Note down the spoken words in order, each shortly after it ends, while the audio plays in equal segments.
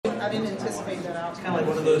I didn't anticipate that out. It's kind of like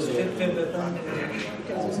one of those fit things. Because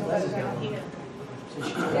there's nobody down here. So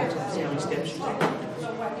she wants to see how many steps she takes.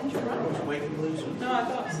 Waiting to lose. No, I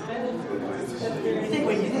thought so. I think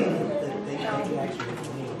when you do that, they actually have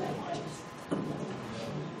to need.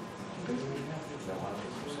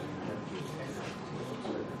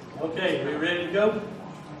 Okay, we ready to go?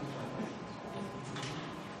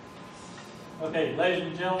 Okay, ladies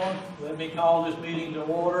and gentlemen, let me call this meeting to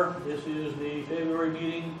order. This is the February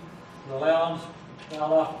meeting of the Lowndes,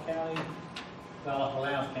 Valdosta County,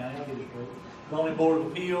 Valdosta-Lowndes County, I'll get it straight. Zoning Board of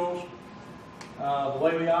Appeals. The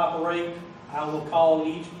way we operate, I will call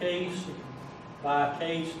each case by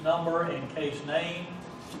case number and case name.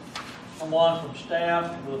 Someone from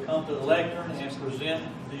staff will come to the lectern and present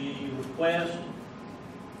the request.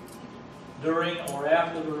 During or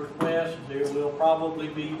after the request, there will probably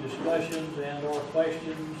be discussions and or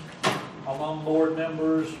questions among board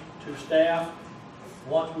members to staff.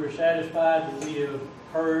 Once we're satisfied that we have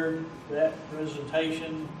heard that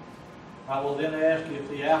presentation, I will then ask if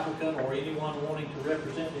the applicant or anyone wanting to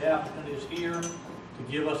represent the applicant is here to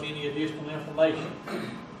give us any additional information.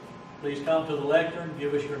 Please come to the lectern,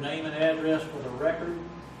 give us your name and address for the record,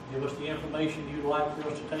 give us the information you'd like for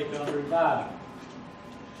us to take under advisement.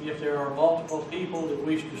 If there are multiple people that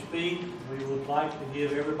wish to speak, we would like to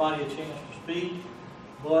give everybody a chance to speak.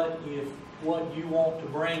 But if what you want to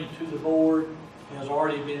bring to the board has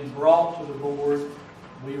already been brought to the board,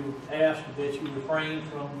 we would ask that you refrain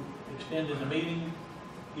from extending the meeting.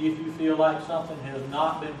 If you feel like something has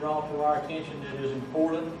not been brought to our attention that is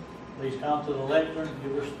important, please come to the lectern,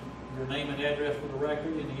 give us your name and address for the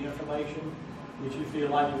record and the information that you feel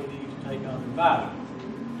like we need to take under advisement.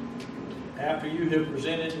 After you have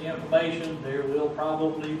presented the information, there will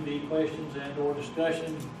probably be questions and or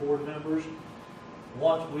discussion, board members.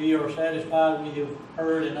 Once we are satisfied we have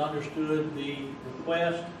heard and understood the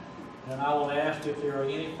request, then I will ask if there are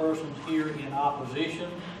any persons here in opposition,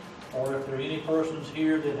 or if there are any persons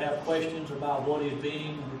here that have questions about what is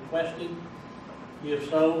being requested. If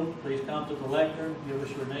so, please come to the lectern, give us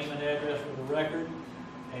your name and address for the record,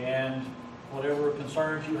 and whatever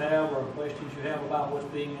concerns you have or questions you have about what's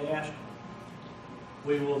being asked.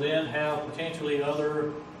 We will then have potentially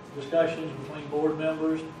other discussions between board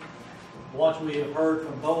members. Once we have heard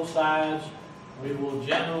from both sides, we will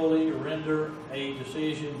generally render a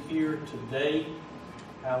decision here today.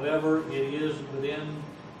 However, it is within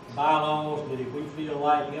bylaws that if we feel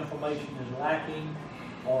like information is lacking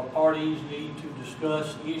or parties need to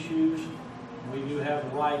discuss issues, we do have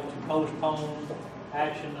the right to postpone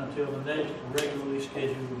action until the next regularly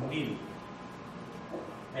scheduled meeting.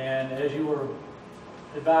 And as you were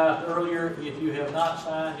advised earlier, if you have not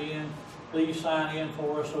signed in, please sign in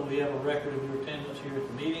for us so we have a record of your attendance here at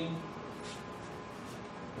the meeting.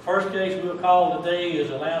 The first case we'll call today is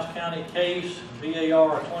a Lowndes County case,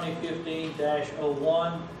 VAR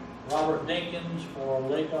 2015-01, Robert Dinkins for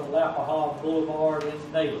Lake Alapaha Boulevard in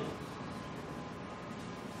Nayland.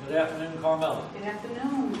 Good afternoon, Carmela. Good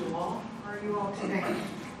afternoon, you all. How are you all today?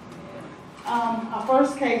 Our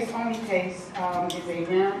first case, only case, is a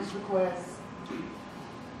variance request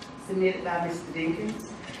submitted by Mr. Dinkins.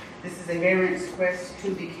 This is a variance request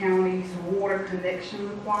to the county's water connection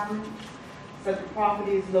requirement. Subject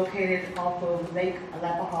property is located off of Lake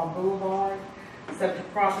Alapaha Boulevard. Subject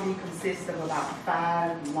property consists of about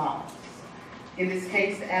 5 lots. In this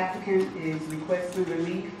case, the applicant is requesting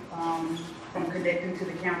relief from connecting to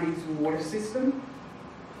the county's water system.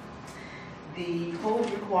 The code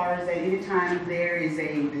requires that anytime there is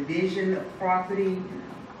a division of property,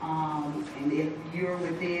 and if you're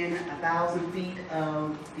within 1,000 feet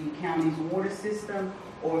of the county's water system,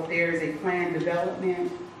 or if there is a planned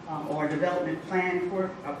development or a development plan for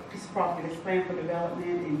a piece of property that's planned for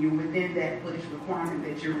development, and you're within that footage requirement,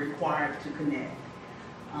 that you're required to connect.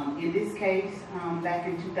 In this case, back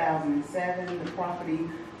in 2007, the property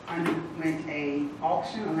underwent a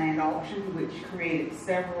land auction, which created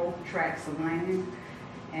several tracts of land,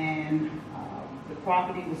 and the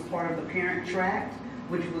property was part of the parent tract,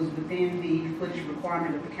 which was within the footage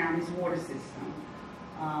requirement of the county's water system.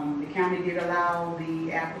 The county did allow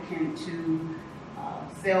the applicant to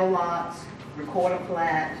sell lots, record a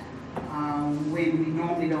plat, when we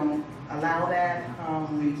normally don't allow that.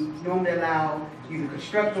 We normally allow you to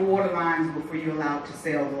construct the water lines before you're allowed to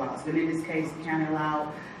sell the lots. But in this case, the county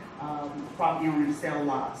allowed property owner to sell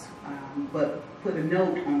lots, but put a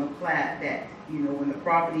note on the plat that, you know, when the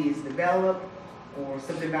property is developed or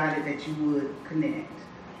subdivided, that you would connect.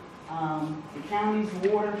 The county's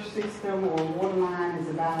water system or water line is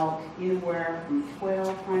about anywhere from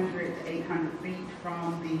 1,200 to 800 feet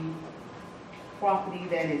from the property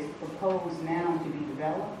that is proposed now to be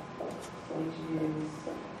developed. which is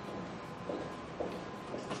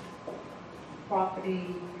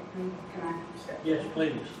property, can I step? Yes,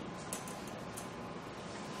 please.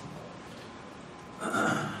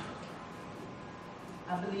 I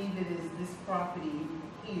believe it is this property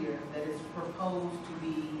here that is proposed to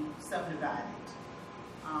be subdivided.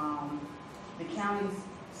 The county's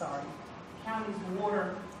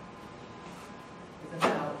water is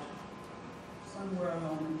about somewhere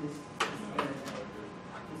along this area.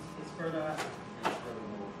 It's further up.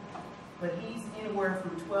 But he's anywhere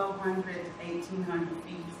from 1,200 to 1,800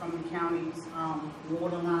 feet from the county's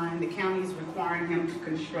water line. The county is requiring him to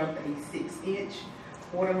construct a 6-inch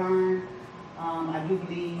water line. I do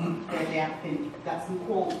believe that the applicant got some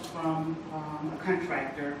quotes from a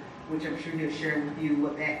contractor, which I'm sure he'll share with you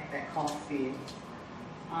what that cost is.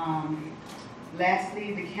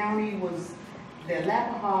 Lastly, the county the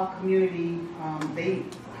Lappaha community, they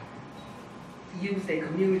used a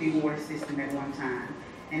community water system at one time.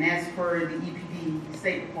 And as per the EPD, the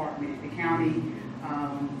State Department, the county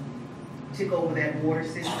took over that water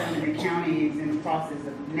system, and the county is in the process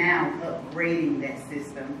of now upgrading that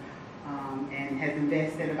system and has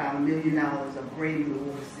invested about $1 million upgrading the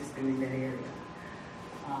water system in that area.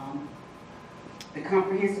 The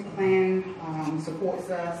comprehensive plan supports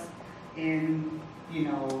us in,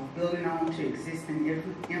 building on to existing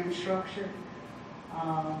infrastructure.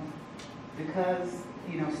 Because,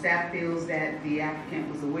 staff feels that the applicant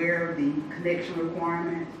was aware of the connection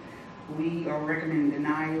requirement, we are recommending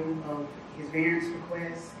denial of his variance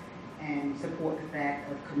request and support the fact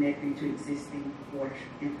of connecting to existing water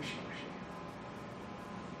infrastructure.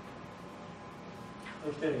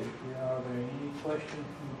 Okay, are there any questions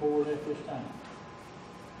from the board at this time?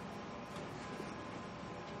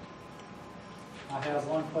 I have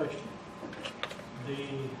one question. The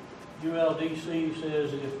ULDC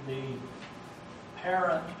says if the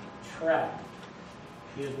parent tract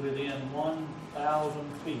is within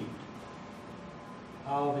 1,000 feet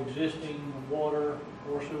of existing water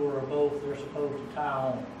or sewer or both, they're supposed to tie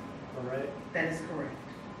on, correct? That is correct.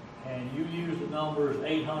 And you use the numbers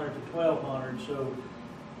 800 to 1,200, so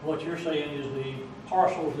what you're saying is the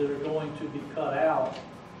parcels that are going to be cut out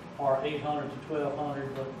are 800 to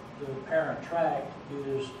 1,200, but the parent tract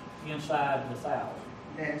is inside the 1,000.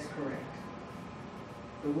 That is correct.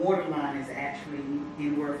 The water line is actually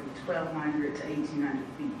anywhere from 1,200 to 1,800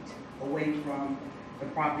 feet away from the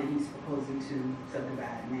property he's proposing to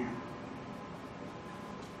subdivide now.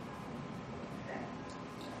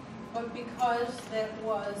 But because that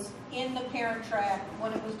was in the parent tract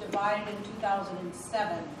when it was divided in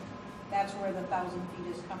 2007, that's where the 1,000 feet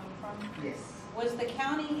is coming from? Yes. Was the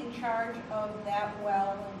county in charge of that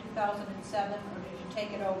well in 2007, or did you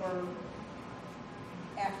take it over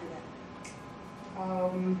after that?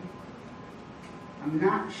 I'm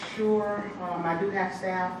not sure. I do have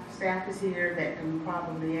staff is here that can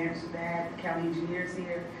probably answer that. County engineers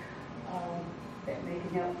here that they can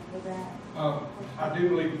help with that. I do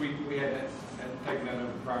believe we had taken that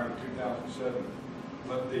over prior to 2007,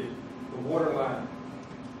 but the water line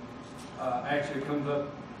actually comes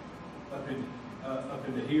up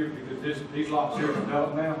into here because these lots here are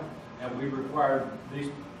developed now, and we required these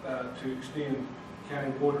to extend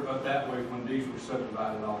county water up that way when these were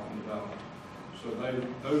subdivided off and developed. So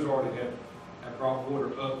those already had brought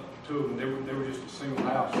water up to them. They were just a single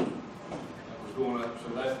house that was going up.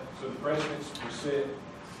 So the precedence was set to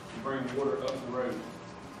bring water up the road.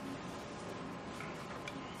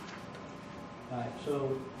 All right,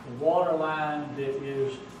 so the water line that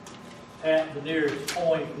is at the nearest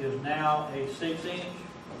point is now a 6-inch?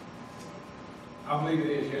 I believe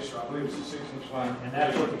it is, yes, sir. I believe it's a 6-inch line. And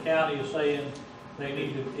that's what the county is saying, they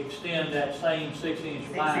need to extend that same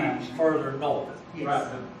 6-inch line further north. Yes. Right.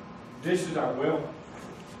 This is our well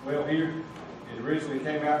here. It originally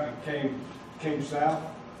came out and came south.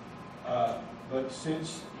 But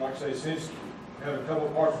since, like I say, since we had a couple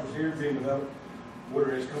of parcels here being developed,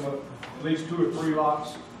 water has come up at least 2 or 3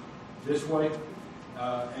 lots this way,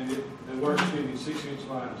 and the water's extending 6-inch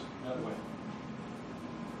lines that way.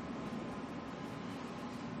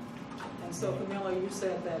 And so Camilla, you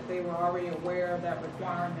said that they were already aware of that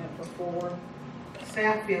requirement before?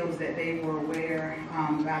 Staff feels that they were aware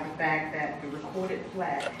by the fact that the recorded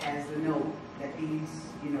plat has a note that these,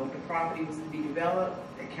 if the property was to be developed,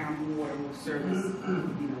 the county water will service,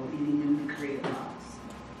 any newly created lots.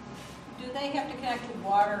 Do they have to connect to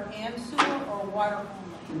water and sewer, or water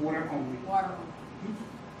only? Water only. Water only.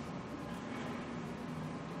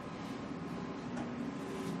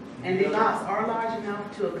 And the lots are large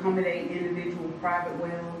enough to accommodate individual private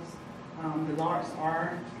wells. The lots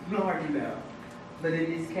are large enough. But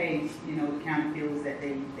in this case, the county feels that they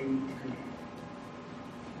need to connect.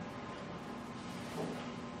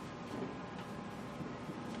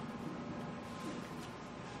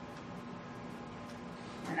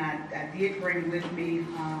 did bring with me,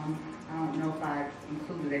 I don't know if I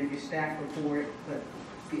included it in your staff report, but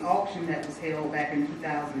the auction that was held back in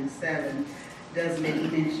 2007 does make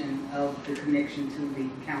mention of the connection to the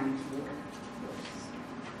county's water.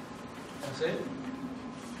 That's it?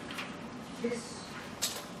 Yes.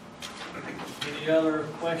 Any other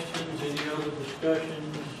questions, any other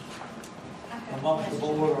discussions I have a amongst the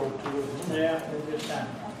question. board or to the staff at this time?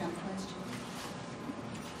 I've got a question.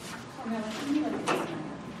 Carmela, can you look at this map?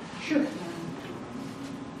 Sure.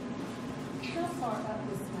 How far up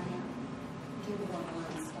this map do the water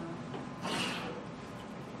lines stop?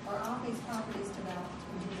 Are all these properties developed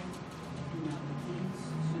from here? No, these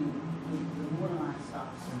two, the water line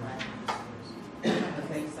stops right.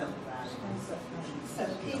 Okay, subdivided. So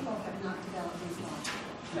people have not developed these lots.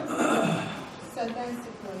 No. So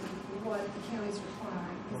basically, what the county's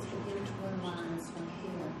requiring is to get water lines from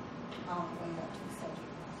here all the way up to the subject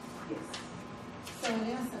line. Yes. So in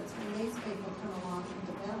essence, when these people come along and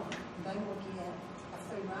develop, they will get a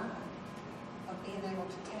free ride of being able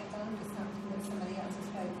to tap on to something that somebody else has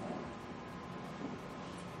paid for.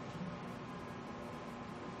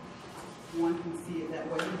 One can see it that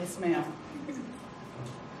way. Yes, ma'am.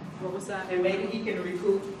 What was that? And maybe he can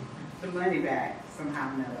recoup the money back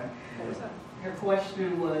somehow or another. What was that? Her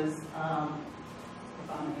question was, if I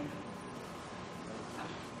may.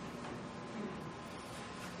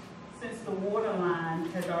 Since the water line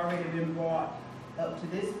has already been brought up to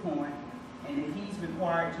this point, and if he's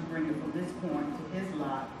required to bring it from this point to his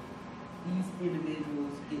lot, these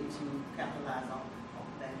individuals get to capitalize off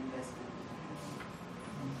that investment.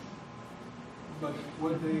 But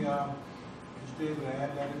would the, is David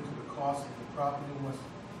add that into the cost of the property once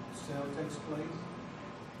the sale takes place?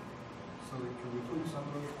 So they can recoup some of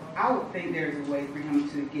those costs? I would think there's a way for him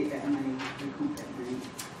to get that money, recoup that money.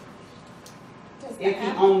 Does the If he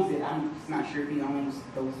app- owns it, I'm just not sure if he owns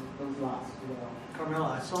those lots as well.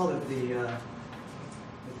 Carmela, I saw that the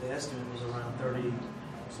estimate was around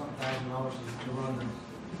 $30-something thousand to run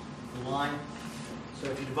the line. So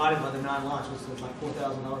if you divide it by the 9 lots, it's like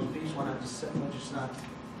 $4,000 a piece. Why just not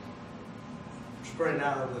spread it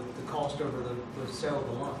out over the cost over the sale of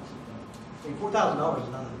the lots? I mean, $4,000 is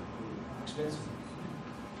not expensive.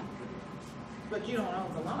 But you don't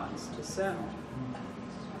own the lots to sell.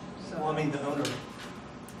 So, Well, I mean, the owner.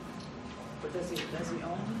 but does he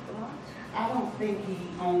own the lots? I don't think he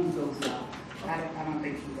owns those lots. I don't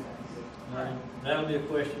think he does. Right. That'll be a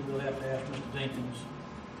question we'll have to ask Mr. Jenkins.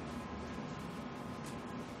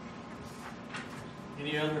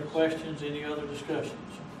 Any other questions, any other discussions?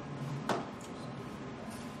 Thank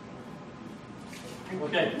you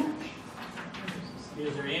Okay. very much.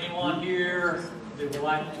 Is there anyone here that would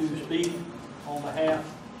like to speak on behalf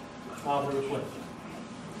of the request?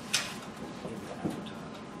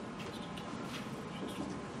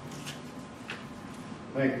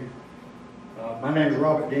 Thank you. My name is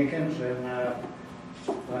Robert Dinkins, and my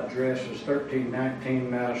address is 1319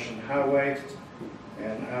 Madison Highway,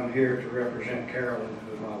 and I'm here to represent Carolyn,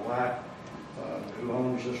 who is my wife, who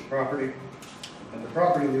owns this property. And the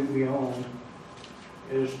property that we own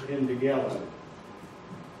is in the yellow.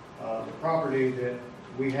 The property that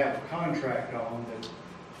we have a contract on that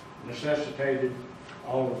necessitated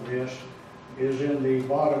all of this is in the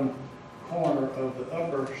bottom corner of the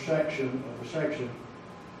upper section of the section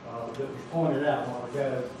that was pointed out a while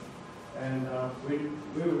ago. And we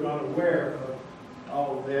were unaware of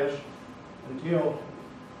all of this until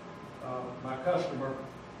my customer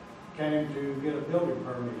came to get a building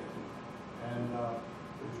permit. And he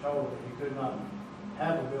was told that he could not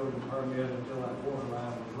have a building permit until that water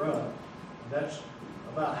line was run. That's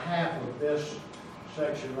about half of this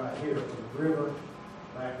section right here, from the river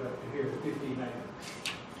back up to here, 15 acres.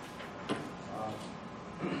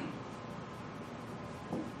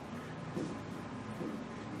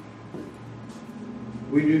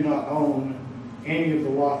 We do not own any of the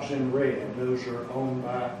lots in red. Those are owned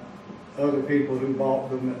by other people who bought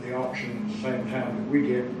them at the auction at the same time that we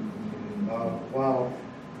did. While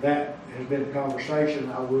that has been a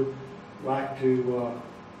conversation, I would like to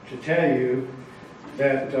tell you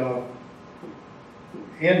that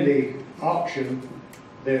in the auction,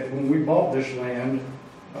 that when we bought this land,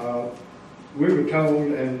 we were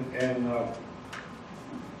told, and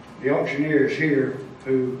the auctioneers here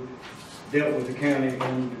who dealt with the county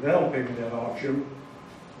in developing that auction,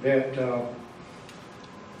 that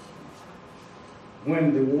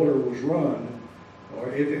when the water was run, or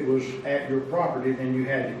if it was at your property, then you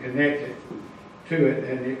had to connect it to it,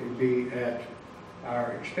 and it would be at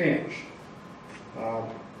our expense. I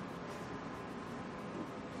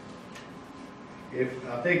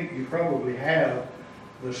think you probably have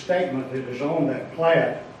the statement that is on that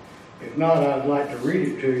plat If not, I'd like to read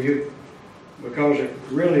it to you because it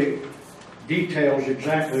really details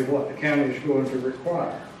exactly what the county is going to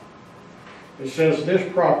require. It says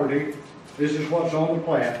this property, this is what's on the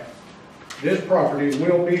plat, this property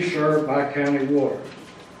will be served by county water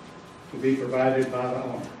to be provided by the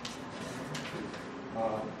owner.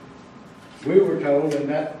 We were told, and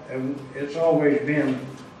it's always been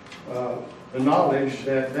the knowledge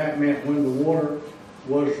that meant when the water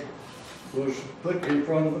was put in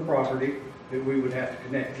front of the property, that we would have to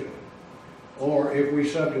connect to it. Or if we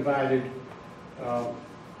subdivided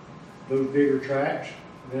those bigger tracts,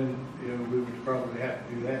 then we would probably have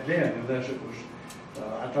to do that then, unless it was.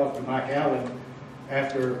 I talked to Mike Allen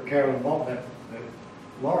after Carolyn bought that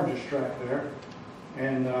largest tract there,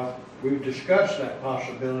 and we discussed that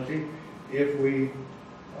possibility. If we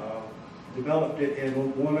developed it in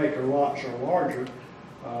 1 acre lots or larger,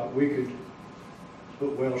 we could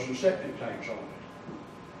put wells and septic tanks on it.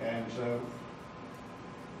 And so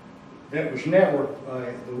that was never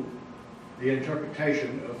the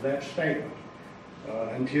interpretation of that statement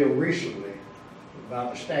until recently by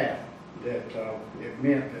the staff, that it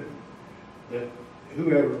meant that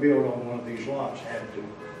whoever built on one of these lots had to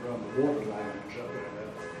run the water line and something like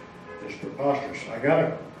that. It's preposterous. I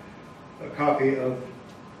got a copy of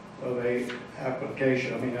a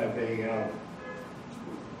application, of a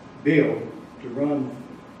bill to run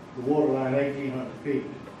the water line 1,800 feet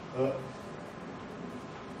up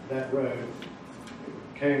that road.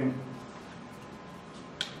 It came,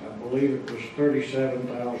 I believe it was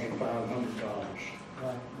 $37,500.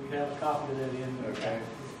 Right, we have a copy of that in the Okay.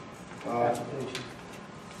 application.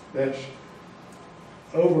 That's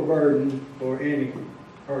overburden for any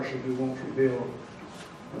person who wants to build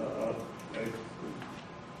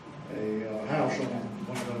a house on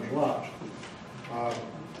one of those lots.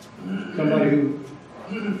 Somebody who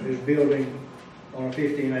is building on a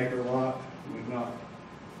 15-acre lot would not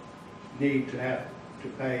need to have to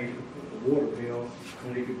pay the water bill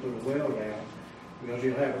when he could put a well down, because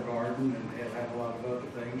he'll have a garden and he'll have a lot of other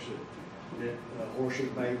things that horses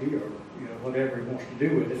maybe, or whatever he wants to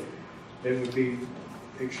do with it, that would be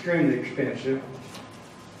extremely expensive.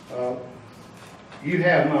 You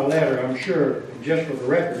have my letter, I'm sure. Just for the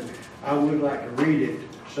record, I would like to read it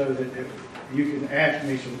so that if you can ask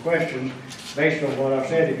me some questions based on what I've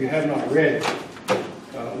said if you have not read it.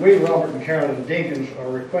 We, Robert and Carolyn Dinkins, are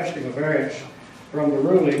requesting a variance from the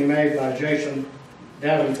ruling made by Jason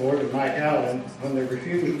Davenport and Mike Allen when they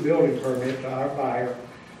refused a building permit to our buyer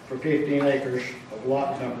for 15 acres of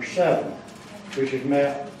lot number 7, which is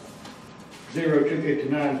map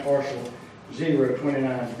 0259 parcel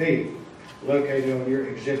 029B, located on your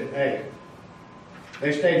Exhibit A.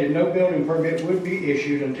 They stated no building permit would be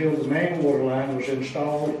issued until the main water line was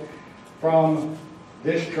installed from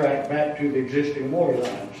this tract back to the existing water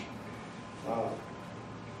lines.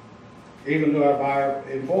 Even though our buyer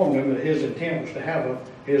informed them that his intent was to have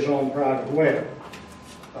his own private well.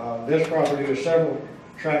 This property has several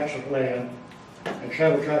tracts of land, and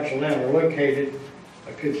several tracts of land are located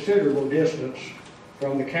a considerable distance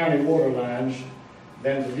from the county water lines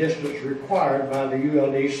than the distance required by the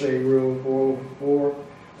ULDC Rule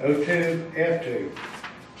 40402F2.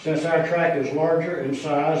 Since our tract is larger in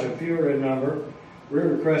size and fewer in number, we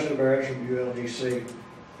request a variance from ULDC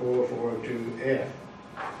 40402F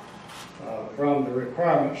from the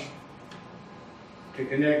requirements to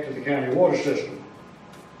connect to the county water system.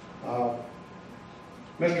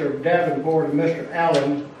 Mr. Davenport and Mr.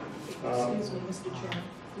 Allen. Excuse me, Mr. Chairman,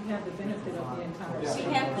 you have the benefit of the entire Yeah.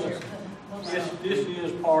 set. This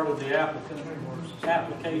is part of the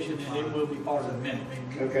application, and it will be part of the minute.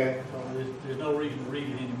 Okay. So there's no reason to read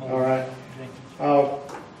it anymore. All right.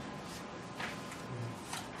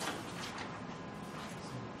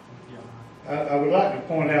 I would like to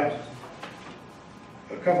point out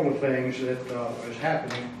a couple of things that is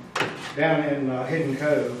happening down in Hidden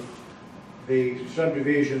Cove, the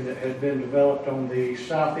subdivision that has been developed on the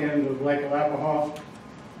south end of Lake Alapaha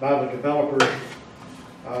by the developers.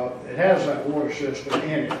 It has that water system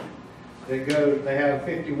in it that goes. They have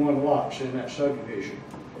 51 lots in that subdivision.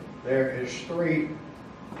 There is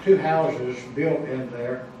two houses built in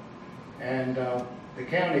there, and the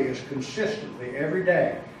county is consistently every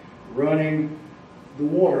day running the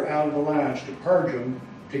water out of the lines to purge them,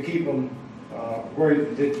 to keep them where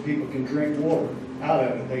the people can drink water out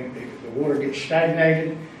of it. The water gets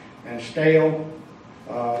stagnated and stale,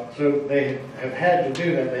 so they have had to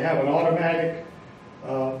do that. They have an automatic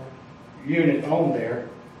unit on there,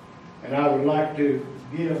 and I would like to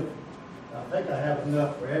give, I think I have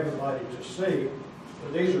enough for everybody to see,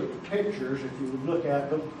 but these are pictures, if you would look at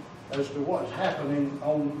them, as to what's happening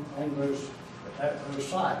on those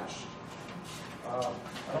sites.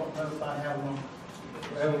 I don't know if I have one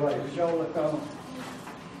for everybody. Could y'all look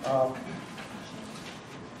on?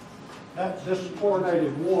 This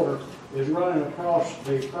chlorinated water is running across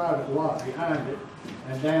the private lot behind it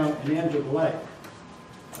and down and into the lake.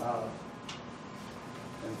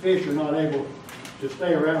 And fish are not able to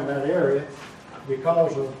stay around that area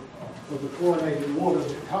because of the chlorinated water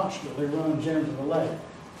that constantly runs into the lake.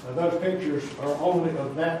 Now, those pictures are only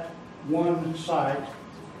of that one site,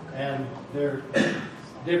 and they're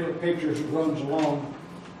different pictures that runs along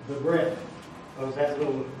the breadth of that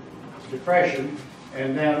little depression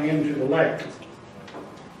and down into the lake.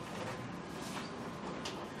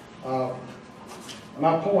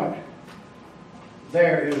 My point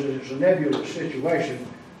there is that it's a nebulous situation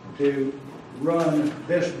to run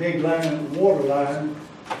this big line, water line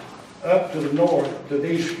up to the north to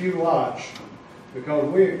these few lots, because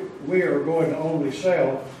we are going to only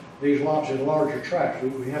sell these lots in larger tracts.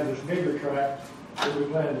 We have this bigger tract that we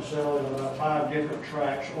plan to sell in about 5 different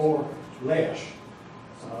tracts or less,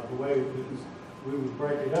 the way we would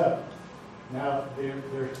break it up. Now,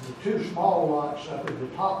 there's the 2 small lots up at the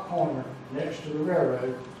top corner next to the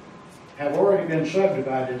railroad have already been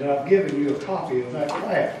subdivided. I've given you a copy of that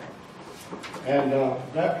plat. And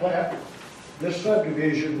that plat, this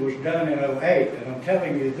subdivision was done in '08, and I'm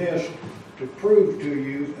telling you this to prove to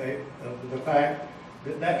you the fact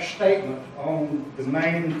that that statement on the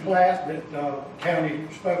main plat that county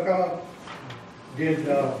spoke of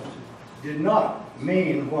did not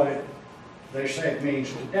mean what they say it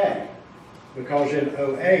means today. Because in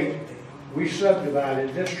 '08, we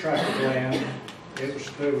subdivided this tract of land.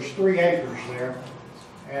 There was 3 acres there,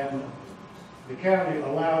 and the county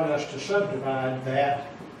allowed us to subdivide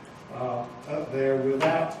that up there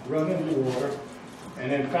without running the water.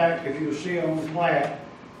 And in fact, if you see on the plat,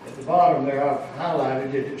 at the bottom there, I've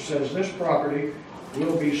highlighted it, it says this property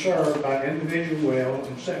will be served by individual well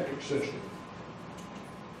and septic system.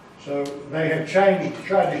 So they have tried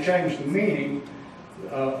to change the meaning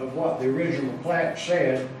of what the original plat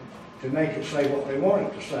said to make it say what they want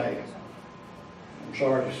it to say. I'm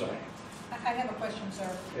sorry to say. I have a question, sir.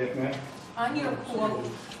 Yes, ma'am. On your quote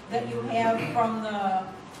that you have from the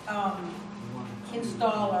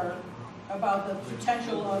installer about the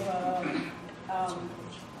potential of a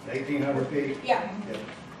 1,800 feet? yeah. Yeah.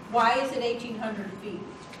 Why is it 1,800 feet?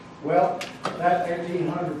 Well, that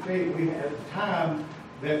 1,800 feet, we at the time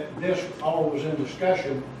that this all was in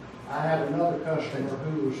discussion, I had another customer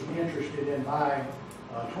who was interested in buying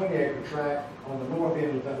a 20-acre tract on the north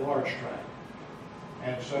end of that large tract.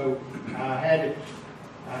 And so I had it.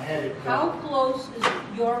 How close is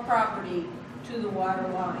your property to the water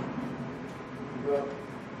line? Well,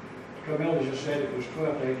 Camilla just said it was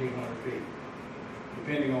 1,200 to 1,800 feet,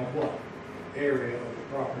 depending on what area of the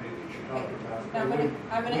property that you're talking about. Now,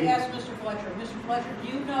 I'm going to ask Mr. Fletcher. Mr. Fletcher, do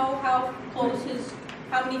you know how close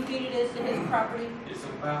how many feet it is to his property? It's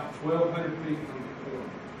about 1,200 feet from the corner.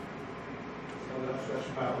 So that's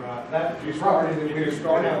about right. That If you property start, that if we you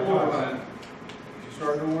start at the water advertised. line, if you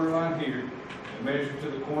start the water line here and measure to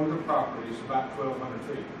the corner of the property, it's about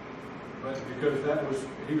 1,200 feet. But because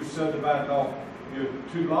he was subdivided off,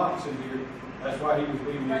 2 lots in here, that's why he was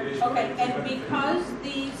leaving the additional. Okay, and because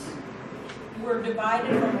these were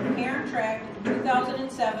divided from a parent tract in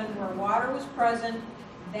 2007 where water was present,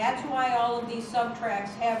 that's why all of these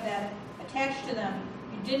sub-tracts have that attached to them.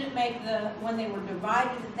 You didn't make when they were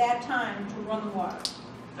divided at that time to run the water.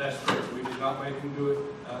 That's correct. We did not make him do it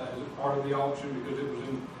as a part of the auction because it was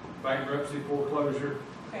in bankruptcy foreclosure.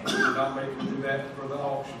 Okay. We did not make him do that for the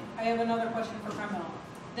auction. I have another question for Carmel.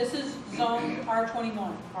 This is zoned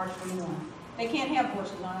R21. R21. They can't have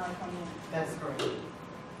horses on R21. That's correct.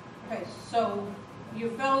 Okay, so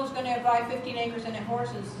your fellow's going to buy 15 acres and have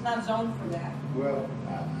horses. It's not zoned for that. Well,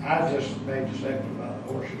 I just made the statement about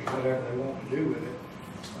the horses, whatever they want to do with it,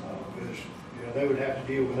 because they would have to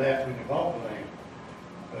deal with that when they bought the land.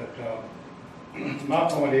 But my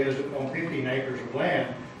point is that on 15 acres of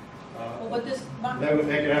land, Well, but this,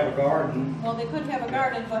 they could have a garden. well, they could have a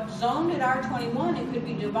garden, but zoned at R21, it could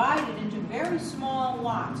be divided into very small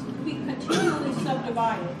lots. It could be continually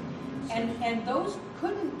subdivided. And those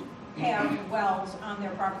couldn't have wells on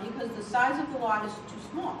their property because the size of the lot is too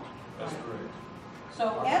small. That's correct.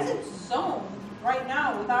 So as it's zoned right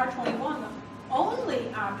now with R21, the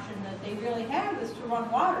only option that they really have is to run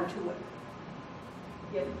water to it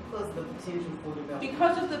Yeah, plus the potential for development.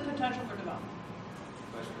 because of the potential for development.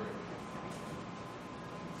 That's correct.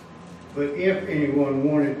 But if anyone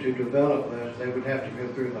wanted to develop this, they would have to go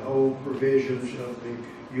through the whole provisions of the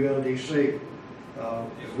ULDC.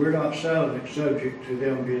 If we're not selling it subject to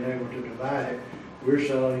them being able to divide it, we're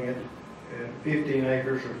selling it 15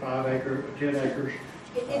 acres or 5 acres, or 10 acres.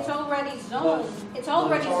 It's already But- zoned, it's but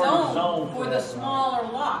already it's already zoned zoned for for the that,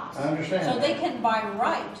 smaller lots. I understand So they that. can by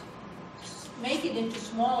right make it into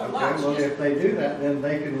smaller Okay, lots. well, Just- if they do that, then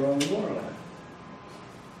they can run the water line.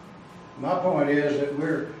 My point is that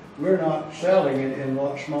we're not selling it in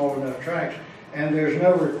small enough tracts, and there's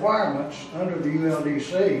no requirements under the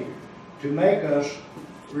ULDC to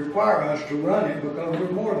require us to run it because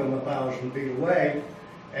we're more than 1,000 feet away.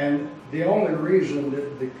 And the only reason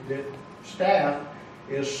that staff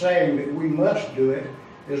is saying that we must do it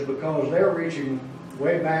is because they're reaching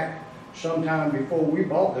way back sometime before we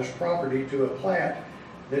bought this property to a plat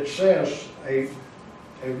that says a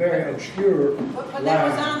very obscure But that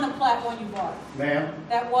was line. on the plat when you bought it. Ma'am?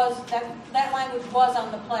 That language was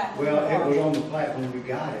on the plat when you Well, bought it it. was on the plat when we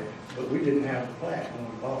got it, but we didn't have the plat when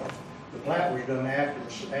we bought it. The plat was done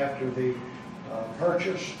after the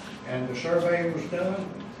purchase and the survey was done.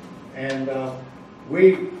 And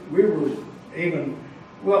we were even,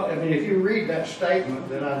 well, I mean, if you read that statement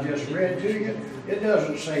that I just read to you, it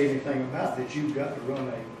doesn't say anything about that you've got to run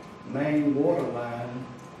a main water line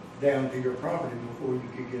down to your property before you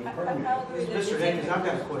could get a permit. I'll agree that Mr. it's Dinkins, in- I've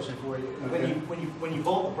got a question for you. Okay. When you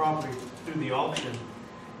bought the property through the auction,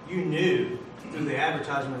 you knew through the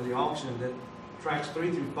advertisement of the auction that tracks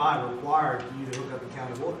 3 through 5 required you to hook up to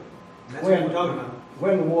county water. And that's what we're talking about.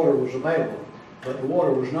 When the water was available, but the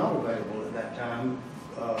water was not available at that time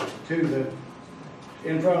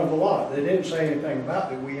in front of the lot. They didn't say anything about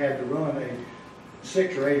that we had to run a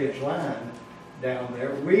 6 or 8 inch line down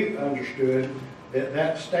there. We understood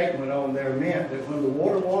that statement on there meant that when the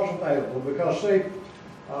water was available, because see,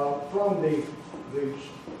 from the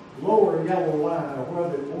lower yellow line or where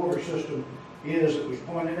the water system is that was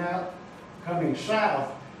pointed out, coming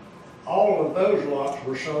south, all of those lots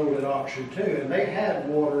were sold at auction too, and they had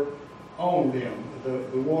water on them.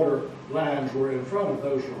 The water lines were in front of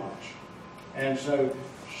those lots. And so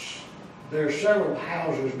there's several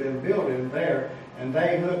houses been built in there, and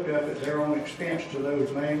they hooked up at their own expense to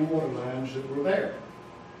those main water lines that were there.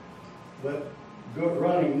 But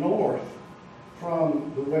running north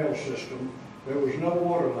from the well system, there was no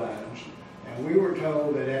water lines, and we were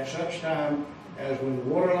told that at such time as when the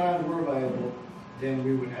water lines were available, then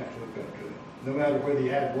we would have to hook up to it, no matter whether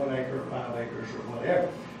you had 1 acre or 5 acres or whatever.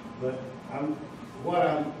 But I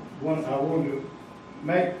wanted to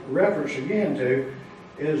make reference again to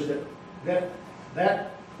is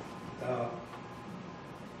that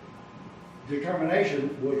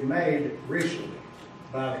determination was made recently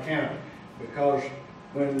by the county, because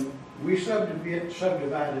when we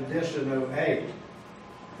subdivided this in 2008,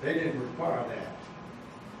 they didn't require that.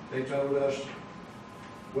 They told us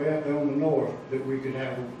way up on the north that we could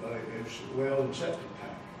have a well and septic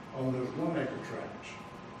tank on those 1 acre tracts.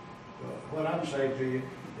 What I'm saying to you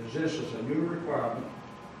is this is a new requirement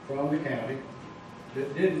from the county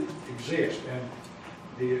that didn't exist. And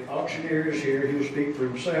the auctioneer is here, he'll speak for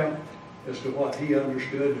himself as to what he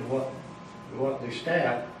understood and what the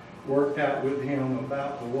staff worked out with him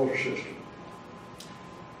about the water system.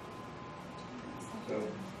 So.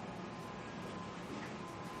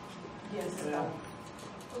 Yes. Well,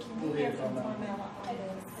 We hear from Carmella on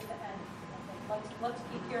this. Let's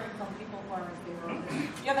keep hearing from people who are in favor of this.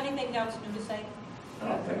 Do you have anything else new to say? I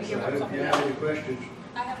don't think We so. hear from If somebody you have else. any questions,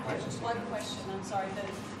 I have just one question, I'm sorry, this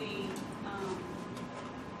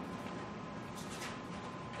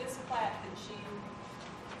plat that she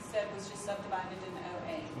said was just subdivided in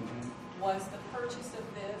 2008, was the purchase of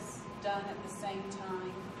this done at the same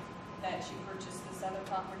time that she purchased this other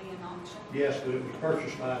property in auction? yes, but it was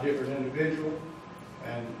purchased by a different individual,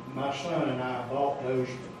 and my son and I bought it was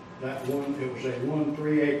a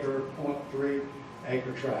 3.3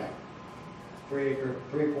 acre tract.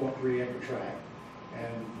 3.3 acre tract.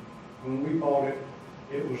 And when we bought it,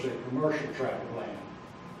 it was a commercial tract of land.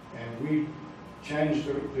 And we changed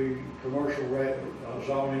the commercial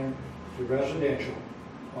zoning to residential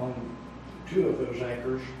on 2 of those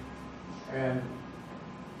acres and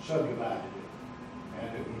subdivided it.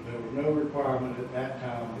 And there was no requirement at that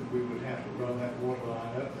time that we would have to run that water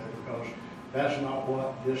line up there, because that's not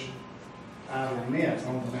what this item meant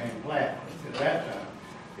on the main plat at that time.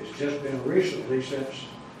 It's just been recently, since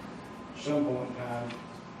some point in time,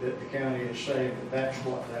 that the county is saying that that's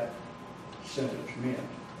what that sentence meant.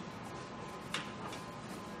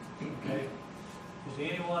 Okay. Is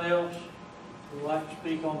there anyone else who would like to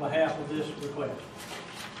speak on behalf of this request?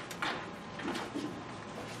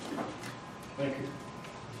 Thank you.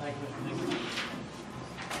 Thank you, Mr. Nichols.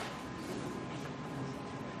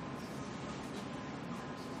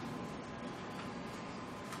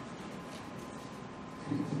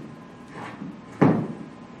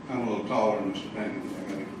 I'm a little taller Mr. Dinkins.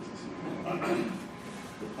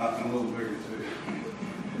 I'm a little bigger too.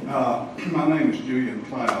 My name is Julian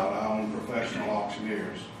Cloud. I own Professional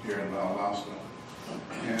Auctioneers here in Valdosta.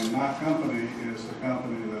 And my company is the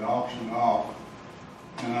company that auctioned off.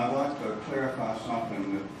 And I'd like to clarify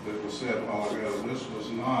something that was said a while ago. This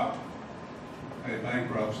was not a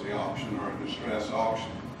bankruptcy auction or a distress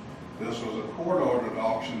auction. This was a court-ordered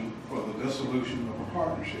auction for the dissolution of a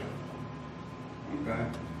partnership. Okay?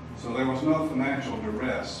 So there was no financial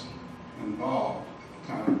duress involved at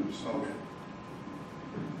the time we sold it.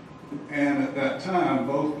 And at that time,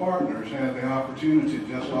 both partners had the opportunity,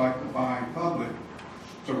 just like the buying public,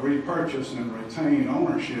 to repurchase and retain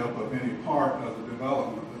ownership of any part of the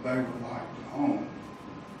development that they would like to own.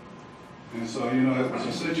 And so, you know, it was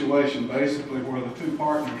a situation basically where the two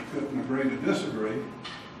partners couldn't agree to disagree.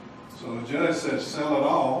 So the judge said, sell it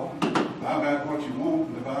all, buy back what you want,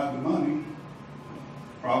 and divide the money.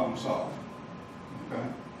 Problem solved. Okay?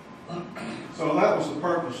 So that was the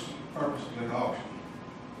purpose of the auction.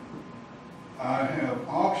 I have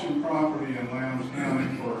auctioned property in Lowndes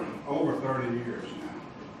County for over 30 years now.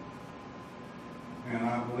 And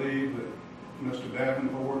I believe that Mr.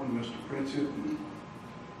 Davenport and Mr. Pritchett and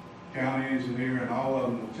county engineer and all of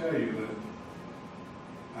them will tell you that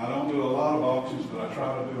I don't do a lot of auctions, but I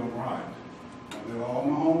try to do them right. I do all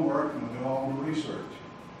my homework and I do all my research.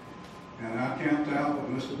 And I camped out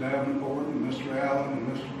with Mr. Davenport and Mr. Allen and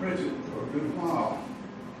Mr. Pritchett for a good while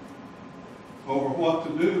over what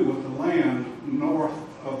to do with the land north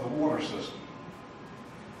of the water system.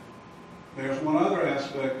 There's one other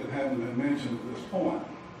aspect that hadn't been mentioned at this point.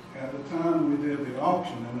 At the time we did the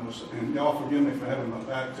auction, and y'all forgive me for having my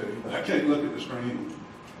back to you, but I can't look at the screen,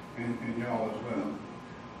 and y'all as well.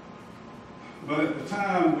 But at the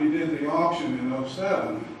time we did the auction in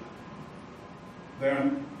 2007,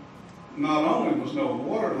 there not only was no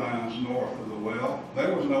water lines north of the well,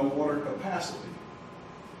 there was no water capacity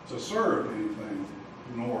to serve anything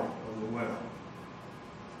north of the well.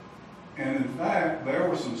 And in fact, there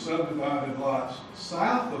were some subdivided lots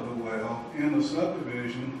south of the well in the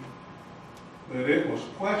subdivision that it was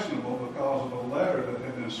questionable because of a letter that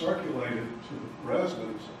had been circulated to the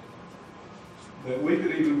residents that we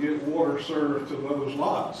could even get water served to those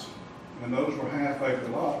lots. And those were half-acre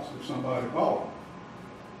lots if somebody bought them.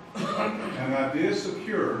 And I did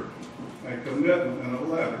secure a commitment and a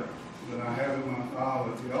letter that I have in my file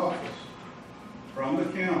at the office from the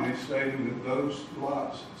county stating that those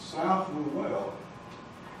lots south of the well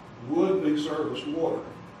would be serviced water,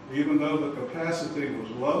 even though the capacity was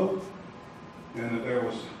low and that there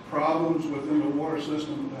was problems within the water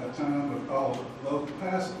system at that time because of low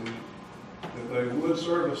capacity, that they would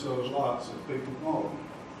service those lots if people bought them.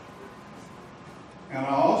 And I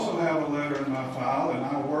also have a letter in my file, and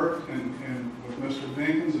I worked with Mr.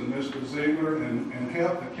 Dinkins and Mr. Ziegler and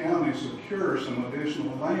helped the county secure some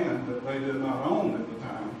additional land that they did not own at the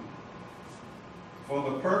time for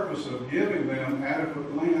the purpose of giving them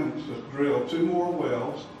adequate land to drill 2 more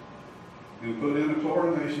wells and put in a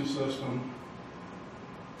chlorination system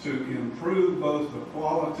to improve both the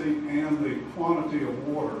quality and the quantity of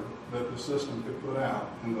water that the system could put out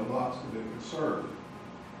in the lots that it could serve.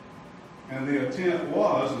 And the intent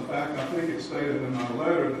was, in fact, I think it stated in my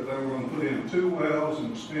letter that they were going to put in 2 wells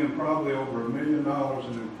and spend probably over $1 million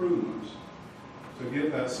in improvements to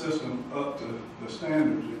get that system up to the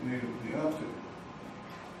standards it needed to be up to.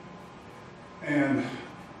 And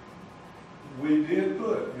we did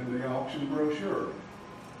put in the auction brochure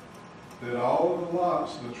that all of the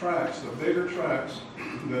lots, the tracts, the bigger tracts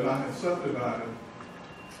that I had subdivided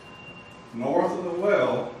north of the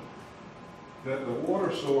well, that the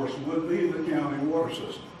water source would be the county water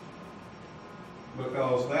system.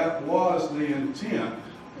 Because that was the intent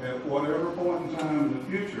at whatever point in time in the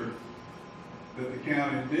future that the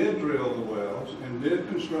county did drill the wells and did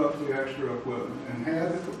construct the extra equipment and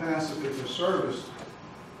had the capacity to service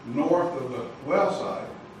north of the well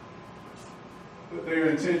site. But their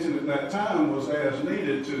intention at that time was as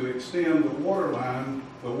needed to extend the water line,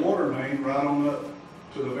 the water main right on up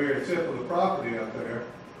to the very tip of the property out there,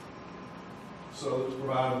 so to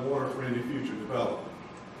provide water for any future development.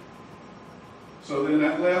 So then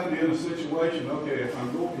that left me in a situation, okay, if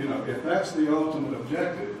I'm going, if that's the ultimate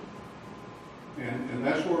objective, and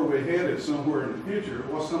that's where we're headed somewhere in the future,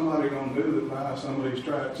 what's somebody going to do that buys some of these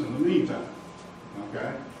tracts in the meantime?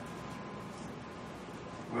 Okay?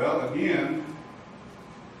 Well, again,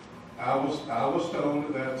 I was told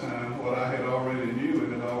at that time what I had already knew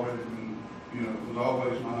and had already been, was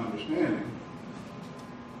always my understanding,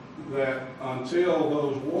 that until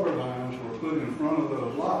those water lines were put in front of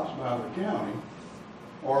those lots by the county,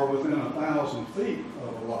 or within 1,000 feet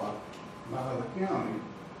of a lot, by the county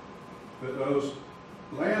that those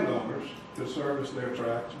landowners could service their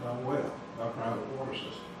tracts by well, by private water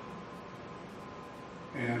system.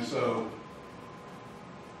 And so,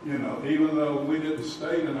 you know, even though we didn't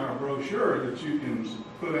state in our brochure that you can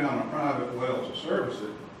put down a private well to service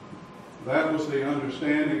it, that was the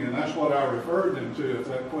understanding, and that's what I referred them to if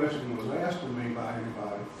that question was asked of me by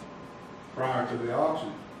anybody prior to the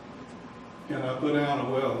auction. Can I put down a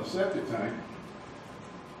well in a septic tank?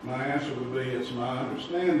 My answer would be, it's my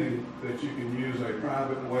understanding that you can use a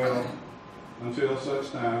private well until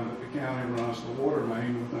such time that the county runs the water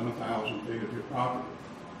main within 1,000 feet of your property.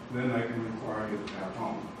 Then they can require you to tap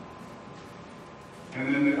home.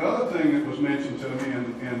 And then the other thing that was mentioned to me,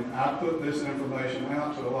 and I put this information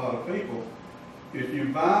out to a lot of people, if you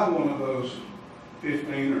buy one of those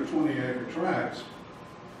 15 or 20 acre tracts,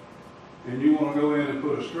 and you want to go in and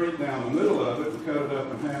put a street down the middle of it and cut it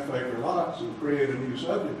up in half-acre lots and create a new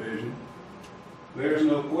subdivision, there's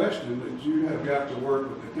no question that you have got to work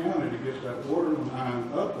with the county to get that water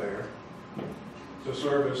line up there to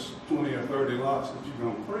service 20 or 30 lots that you're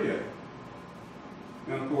going to create.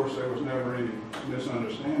 And of course, there was never any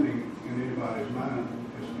misunderstanding in anybody's mind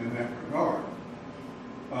in that regard.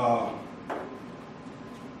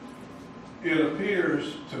 It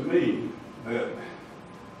appears to me that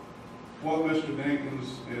what Mr.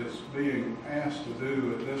 Dinkins is being asked to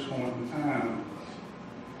do at this point in time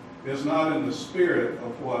is not in the spirit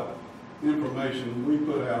of what information we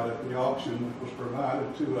put out at the auction that was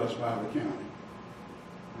provided to us by the county.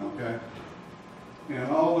 Okay? And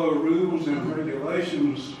although rules and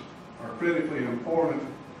regulations are critically important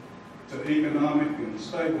to economic and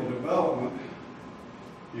stable development,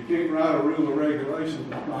 you can't write a rule or regulation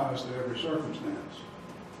that applies to every circumstance.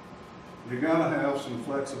 You gotta have some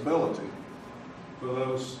flexibility for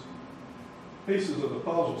those pieces of the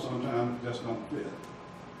puzzle sometimes just don't fit.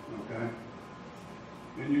 Okay?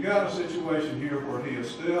 And you got a situation here where he is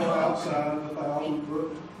still outside of the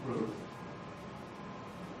 1,000-foot rule.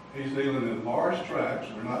 He's dealing in large tracts.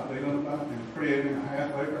 We're not dealing about creating a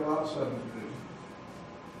half-acre lot subdivision.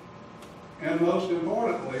 And most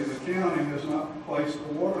importantly, the county has not placed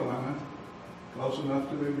the water line close enough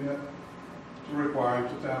to him yet to require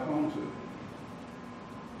him to tap onto it.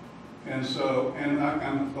 And so,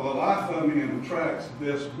 and for the life of me in the tracts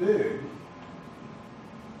this big,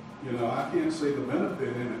 you know, I can't see the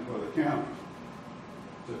benefit in it for the county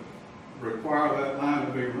to require that line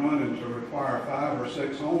to be run and to require 5 or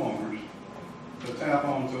 6 homeowners to tap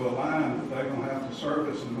onto a line that they're going to have to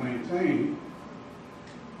service and maintain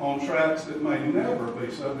on tracts that may never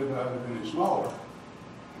be subdivided any smaller.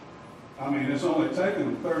 I mean, it's only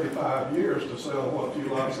taken them 35 years to sell what few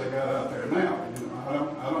lots they got out there now. You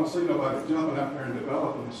know, I don't see nobody jumping out there and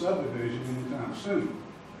developing a subdivision anytime soon.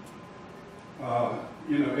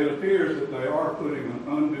 You know, it appears that they are putting an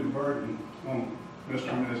undue burden on Mr.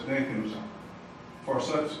 and Ms. Dinkins for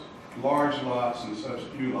such large lots and such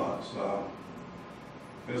few lots.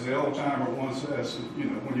 As the old timer once says, you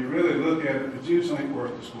know, when you really look at it, the juice ain't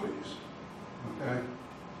worth the squeeze. Okay?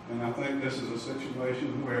 And I think this is a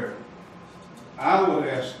situation where I would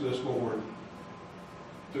ask this board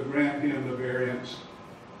to grant him the variance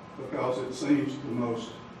because it seems the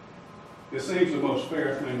most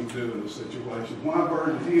fair thing to do in the situation. Why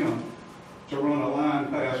burden him to run a line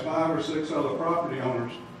past 5 or 6 other property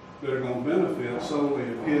owners that are going to benefit solely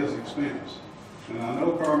at his expense? And I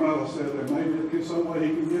know Carmela said that maybe there's some way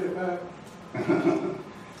he can get it back.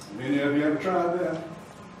 Any of you ever tried that?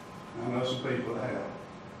 I know some people that have.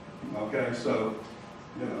 Okay, so,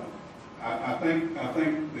 you know, I think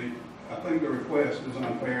the request is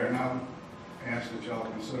unfair, and I would ask that y'all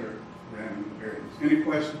consider granting the variance. Any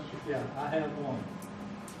questions? Yeah, I have one.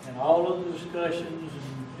 And all of the discussions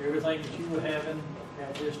and everything that you were having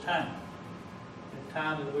at this time, at the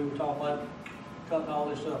time that we were talking about cutting all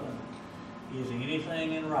this stuff in, is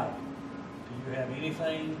anything in writing? Do you have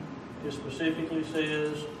anything that specifically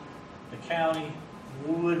says the county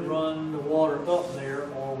would run the water up there,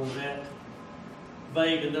 or was that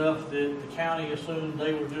vague enough that the county assumed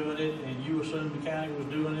they were doing it and you assumed the county was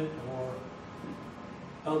doing it, or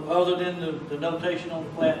other than the notation on the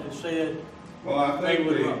plat that said well, I they think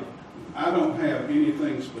would run it? I don't have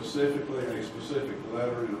anything specifically, a specific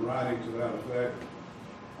letter in writing to that effect.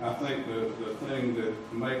 I think the thing that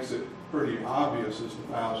makes it pretty obvious is the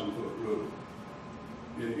 1,000-foot rule.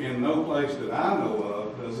 In no place that I know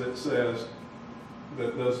of does it says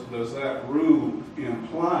that does that rule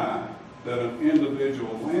imply that an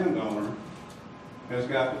individual landowner has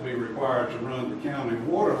got to be required to run the county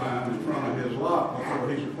water line in front of his lot before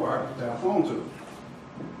he's required to tap onto it.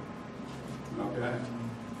 Okay?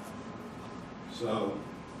 So,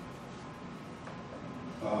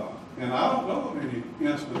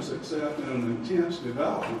 instance, except in an intense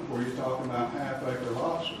development where you're talking about half-acre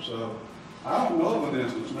lots or so. I don't know of an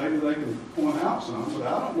instance, maybe they can point out some, but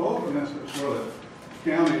I don't know of an instance where the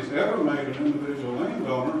county's ever made an individual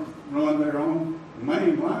landowner run their own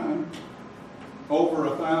main line over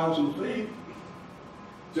 1,000 feet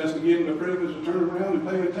just to give them the privilege to turn around and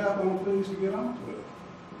pay a tap-on fees to get onto it.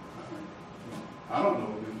 I don't know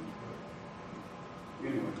of any, but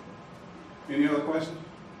anyway. Any other questions?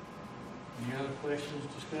 Any other questions,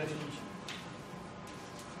 discussions?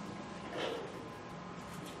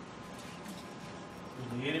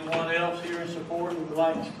 Is there anyone else here in support who would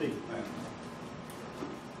like to speak?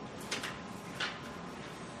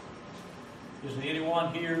 Is there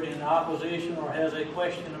anyone here in opposition or has a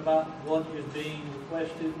question about what is being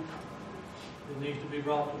requested that needs to be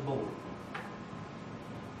brought to the board?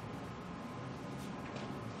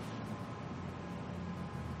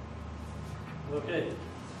 Okay,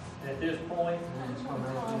 at this point,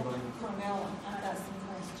 Carmella, I've got some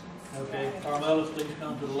questions. okay, Carmella, please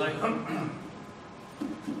come to the lectern.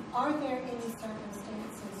 Are there any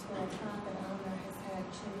circumstances where a private owner has had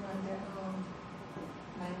to run their own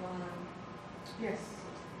main line?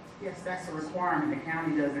 Yes, that's a requirement. The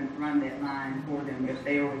county doesn't run that line for them if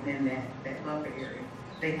they are within that buffer area.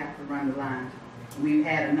 They have to run the line. We've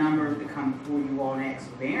had a number to come before you all and ask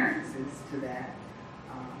variances to that.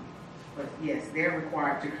 But yes, they're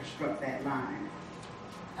required to construct that line.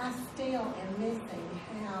 I still am missing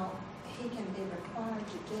how he can be required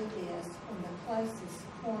to do this when the closest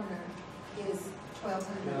corner is Well,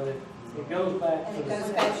 1,200. it goes back And to it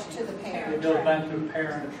goes back to the parent. it goes back to the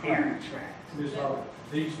parent. Parent tract. Ms. Hall,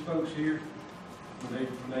 these folks here, when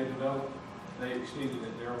they developed, they extended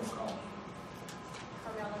at their own cost.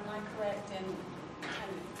 Carmel, am I correct in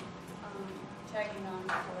kind of tagging on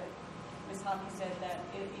to what Ms. Hockey said, that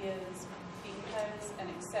it is because an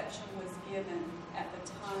exception was given at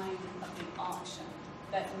the time of the auction,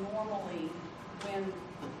 that normally when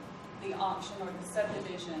the auction or the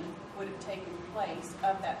subdivision would have taken place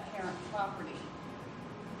of that parent property,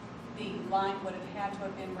 the line would have had to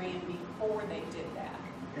have been ran before they did that.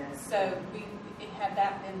 So had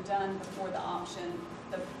that been done before the auction,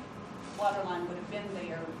 the water line would have been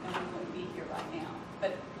there and we wouldn't be here right now.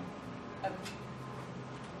 But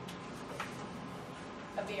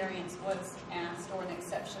a variance was asked or an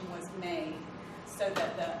exception was made so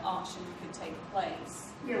that the auction could take place.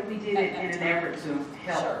 Yeah, we did it in an effort to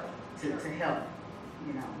help, Sure. to help,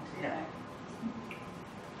 to help.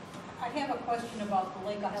 I have a question about the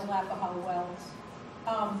Lake Alapaha wells.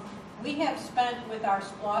 We have spent with our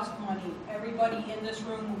SPLOST money, everybody in this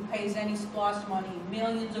room who pays any SPLOST money,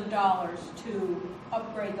 millions of dollars to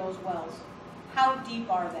upgrade those wells. How deep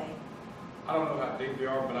are they? I don't know how deep they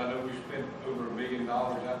are, but I know we spent over $1 million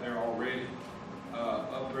out there already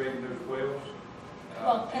upgrading those wells.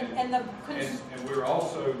 And we're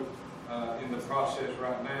also in the process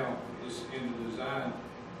right now, is in the design,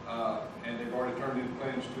 and they've already turned in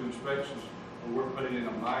plans to inspections, where we're putting in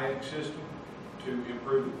a MIAC system to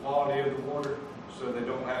improve the quality of the water so they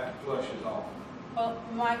don't have to flush as often. Well,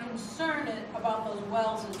 my concern about those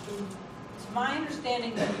wells is it's my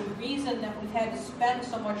understanding that the reason that we've had to spend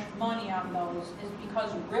so much money on those is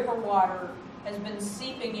because river water has been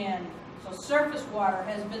seeping in. So surface water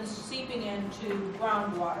has been seeping into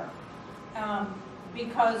groundwater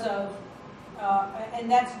because of, and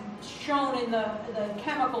that's shown in the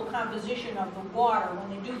chemical composition of the water. When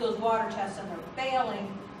they do those water tests and they're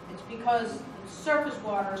failing, it's because surface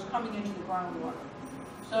water is coming into the groundwater.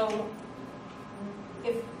 So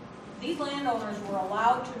if these landowners were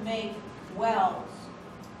allowed to make wells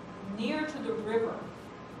near to the river,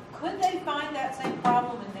 could they find that same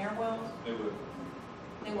problem in their wells? They would.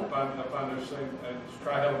 They would. I find those same,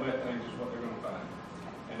 trihalomethanes is what they're going to find.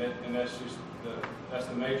 And that's just that's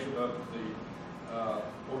the nature of the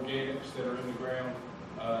organics that are in the ground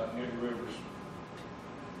near the rivers.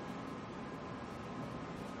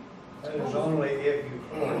 That is only if you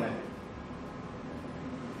chlorinate it.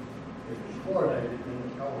 If it's chlorinated, then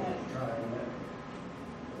it's called trihalomethanes.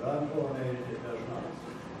 But unchlorinated, it does not.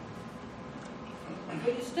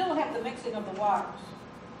 But you still have the mixing of the waters,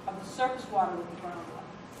 of the surface water with the groundwater.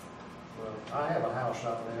 Well, I have a house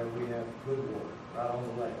out there, we have good water, right on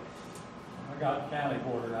the lake. I got county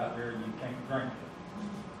water out there and you can't drink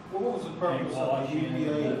it. Well, what was the purpose of the Can't wash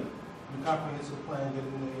EPA, it. the comprehensive plan,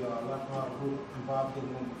 getting the Lackawanna group involved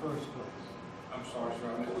in the first place? I'm sorry,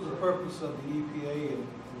 sir. What was the purpose of the EPA and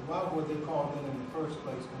why were they called in the first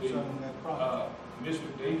place concerning that project? Mr.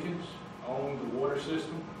 Dinkins owned the water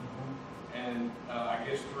system, and I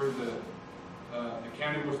guess through the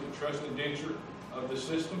county was the trust indenture of the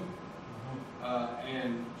system,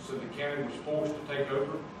 And so the county was forced to take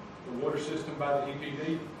over the water system by the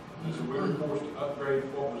EPD, and so we were forced to upgrade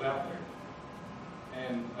what was out there.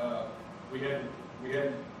 And we had,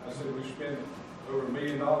 I said, we spent over $1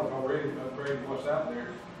 million already upgrading what's out there,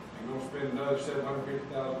 and gonna spend another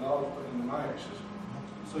 $750,000 putting in the MIAC system.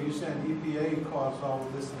 So you're saying EPA caused all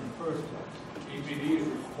of this in the first place? EPD is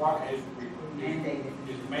required, Mandated.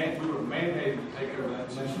 we were mandated to take over that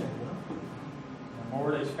system. The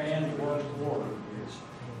more they expand, the worse the water.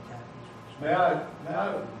 May I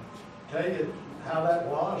tell you how that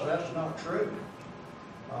was? That's not true.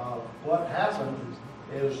 What happened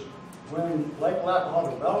is when Lake Alcohol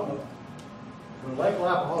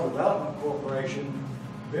Development Corporation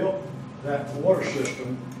built that water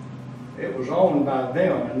system, it was owned by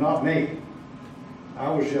them and not me. I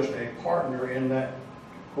was just a partner in that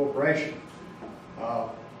corporation.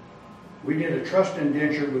 We did a trust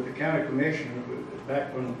indenture with the county commissioner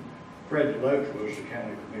back when Fred DeLoach was the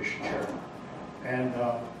county commission chairman. And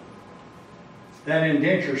that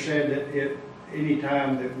indenture said that any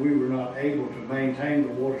time that we were not able to maintain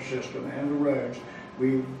the water system and the roads,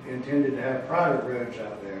 we intended to have private roads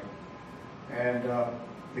out there. And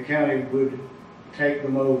the county would take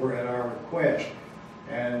them over at our request.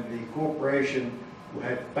 And the corporation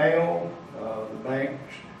had failed. The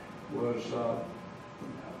banks was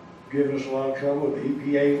giving us a lot of trouble. The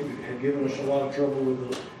EPA had given us a lot of trouble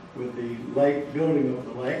with the lake, building of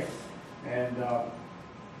the lake. And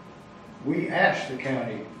we asked the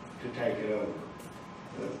county to take it over.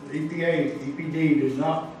 The EPD did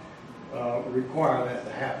not require that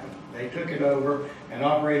to happen. They took it over and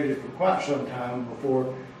operated it for quite some time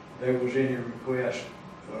before there was any request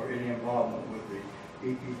or any involvement with the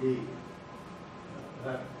EPD.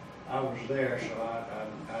 I was there, so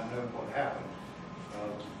I know what happened.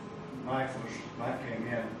 Mike came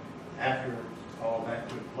in after all that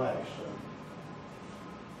took place. So.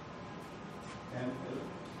 And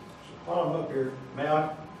while I'm up here, may I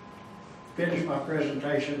finish my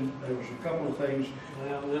presentation? There was a couple of things.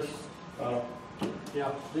 Well,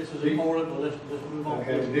 this is important, but let's move on.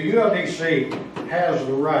 Okay, the ULDC has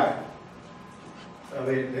the right, I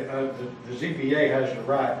mean, the ZBA has the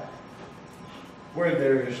right, where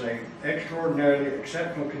there is an extraordinarily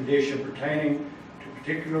exceptional condition pertaining to a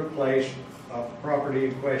particular place of the property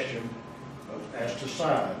in question as to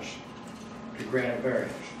size, to grant a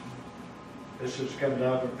variance. This is coming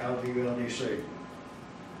out of the ULDC.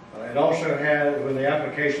 It also has, when the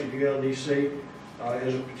application of the ULDC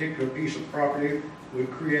is a particular piece of property,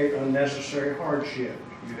 would create unnecessary hardship.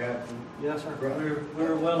 You have to. Yes, sir.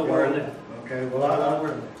 We're well aware of that. Okay,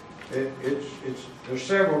 well, there's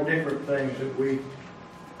several different things that we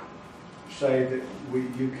say that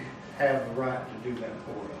you have the right to do that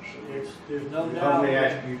for us. There's no We doubt. only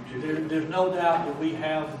ask you to. There's no doubt that we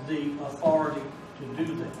have the authority to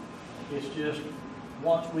do that. It's just,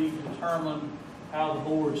 once we determine how the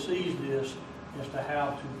board sees this, as to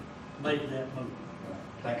how to make that move.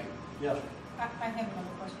 Thank you. Yes, sir. I have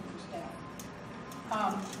another question for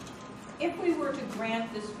staff. If we were to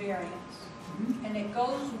grant this variance, and it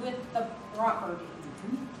goes with the property,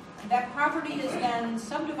 that property is then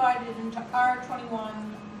subdivided into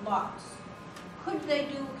R21 lots, could they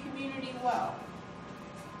do community well?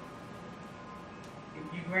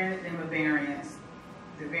 If you granted them a variance,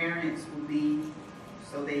 the variance would be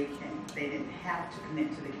so they didn't have to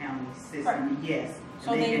connect to the county system. Right. Yes.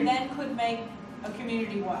 So they then could make a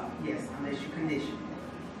community well? Yes, unless you condition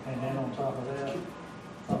it. And then on top of that,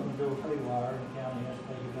 something goes haywire, and the county has to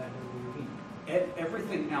pay you back over again.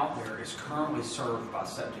 Everything out there is currently served by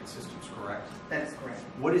septic systems, correct? That's correct.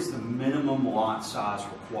 What is the minimum lot size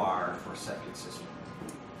required for a septic system?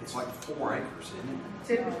 It's like 4 acres, isn't it?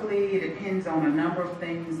 Typically, it depends on a number of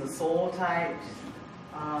things, the soil types.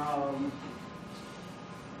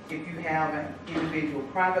 If you have an individual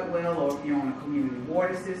private well, or if you're on a community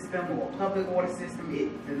water system or a public water system,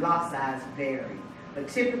 the lot size vary. But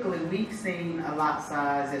typically, we've seen a lot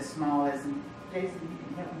size as small as, Jason, you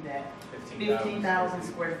can help me that, 15,000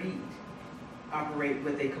 square feet operate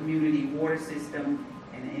with a community water system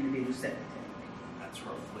and an individual septic tank. That's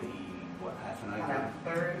roughly, what, half an About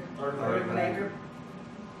acre? a third of an acre.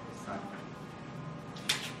 Right.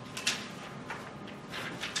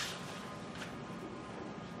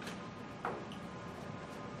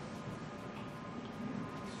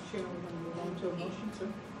 Sharon, we're going to move on to a motion, sir.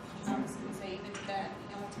 I was going to say, even if that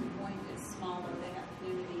Elton Point is smaller, they have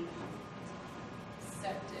community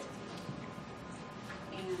septic.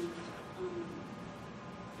 And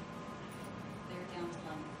they're down to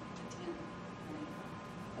like 10.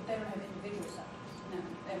 But they don't have individual septics. No,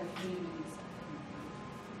 they have a community septic.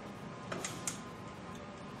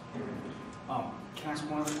 Can I ask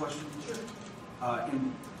one other question? Sure.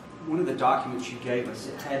 In one of the documents you gave us,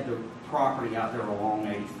 it had the property out there along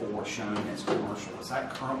 84 shown as commercial. Is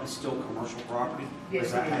that currently still commercial property?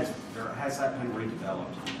 Yes, it is. Or has that been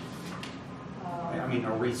redeveloped? I mean,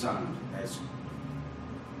 or rezoned as?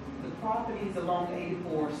 The properties along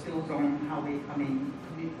 84 still zone highway,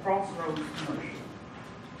 crossroads commercial.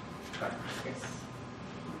 Okay. Yes.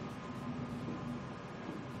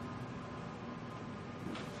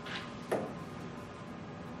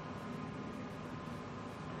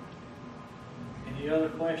 Any other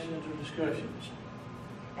questions or discussions?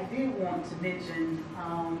 I did want to mention,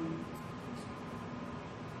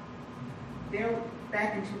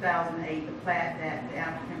 back in 2008, the plat that the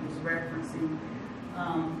applicant was referencing,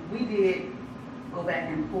 we did go back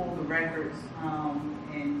and pull the records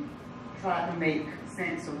and try to make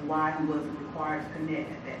sense of why he wasn't required to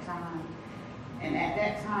connect at that time. And at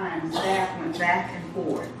that time, staff went back and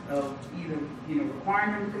forth of either,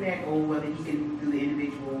 requiring him to connect or whether he can do the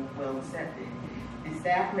individual well and septic. And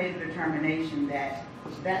staff made a determination that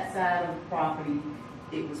that side of the property,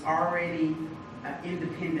 it was already an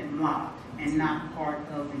independent lot and not part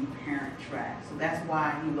of the parent tract. So that's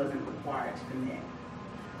why he wasn't required to connect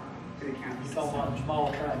to the county You system. talking about the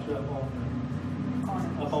small tracks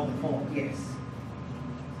up on the corner? Yes.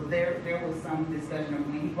 So there was some discussion of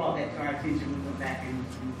when he brought that to our attention, we went back and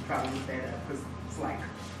tried to look that up, because it's like,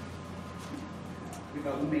 we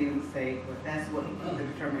thought we made a mistake, but that's what the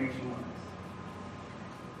determination was.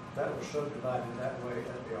 That was subdivided that way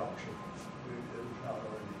at the auction. It was not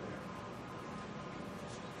already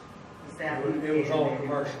The staff there. went It was ahead all and made it.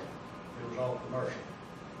 commercial. It was all commercial.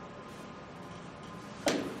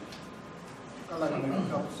 I'd like to make a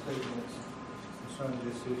couple statements concerning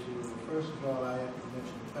this issue. First of all, I have to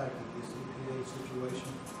mention the fact that this EPA situation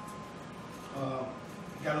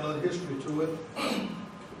got a little history to it.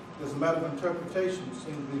 There's a matter of interpretation, it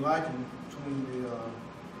seems to be lacking between the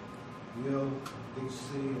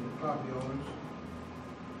LDC and the property owners.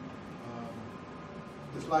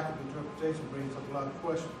 This lack of interpretation brings up a lot of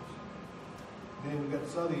questions. Then we've got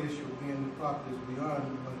this other issue of being the properties beyond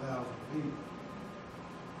 1,000 feet.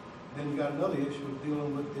 Then you got another issue of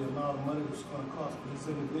dealing with the amount of money that's going to cost for this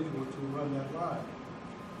individual to run that line.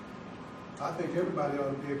 I think everybody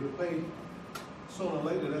ought to be able to pay. Sooner or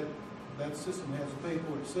later, that system has to pay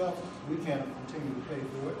for itself. We can't continue to pay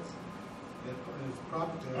for it as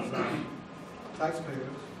property, as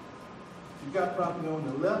taxpayers. You've got property on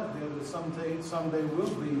the left there that someday will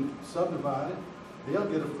be subdivided. They'll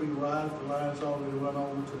get a free ride if the line's already run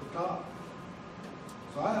over to the top.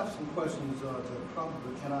 So I have some questions that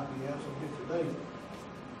probably cannot be answered here today.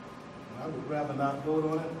 And I would rather not vote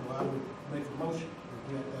on it, or I would make a motion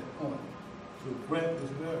if we're at that point to grant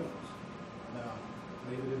this variance. Now,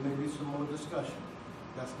 maybe there may be some more discussion.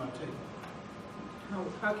 That's my take.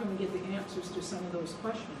 How can we get the answers to some of those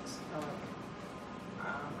questions?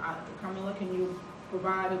 Carmela, can you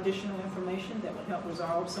provide additional information that would help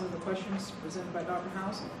resolve some of the questions presented by Dr.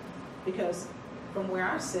 House? Because from where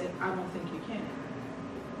I sit, I don't think you can.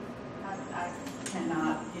 I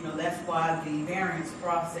cannot, that's why the variance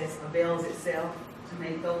process avails itself to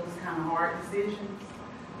make those kind of hard decisions.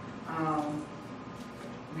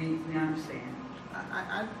 We understand.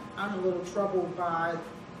 I'm a little troubled by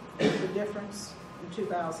the difference in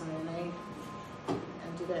 2008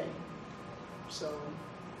 and today. So,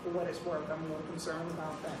 for what it's worth, I'm a little concerned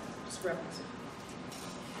about that discrepancy.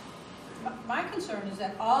 My concern is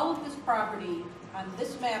that all of this property on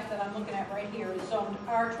this map that I'm looking at right here is zoned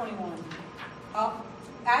R21.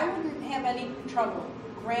 I wouldn't have any trouble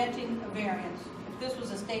granting a variance if this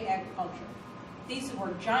was a state agriculture. These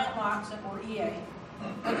were giant lots that were EA.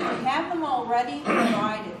 But to have them already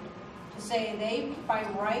divided, to say they by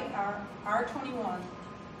right are R21,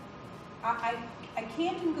 I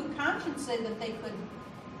can't in good conscience say that they could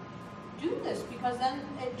do this, because then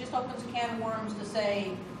it just opens a can of worms to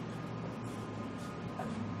say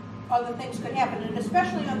other things could happen, and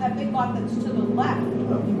especially on that big lot that's to the left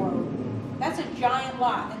of the road. That's a giant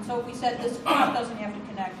lot, and so if we said this lot doesn't have to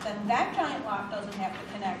connect, then that giant lot doesn't have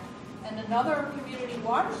to connect, and another community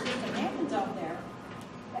water system happens out there,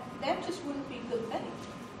 that just wouldn't be a good thing.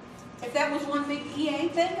 If that was one big EA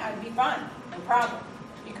thing, I'd be fine, no problem,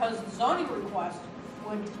 because the zoning request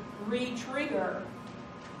would re-trigger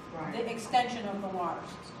the extension of the water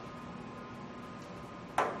system.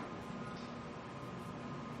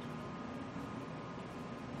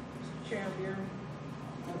 Mr. Chair, if you're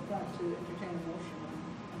at a point to entertain a motion,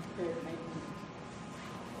 I'm prepared to make one.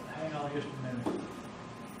 Hang on just a minute.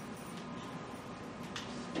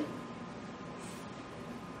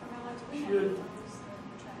 Carmela, do we have Should- those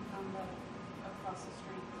track on the across the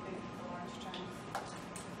street, the large track?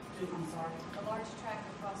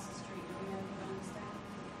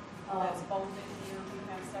 that's bolted here, we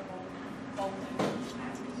have several bolted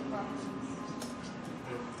properties.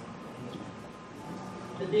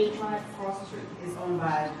 The big lot across the street is owned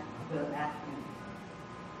by the applicant.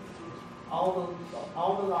 All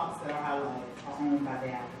the lots that are highlighted are owned by the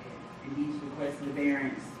applicant, and he's requesting the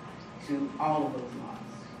variance to all of those lots.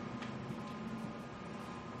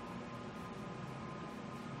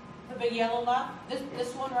 The big yellow lot,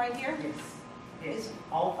 this one right here? Yes, yes,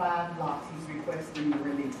 all 5 lots he's requesting the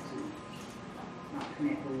relief to, not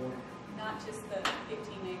connect the water, Not just the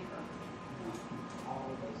 15-acre. all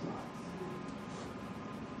of those lots.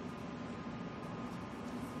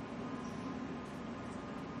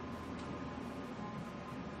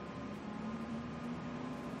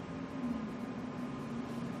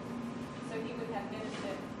 So he would have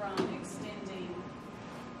benefit from extending,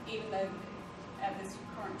 even though at this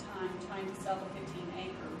current time trying to sell the 15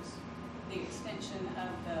 acres, the extension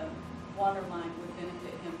of the water line would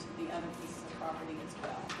benefit him to the other pieces of property as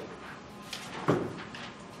well.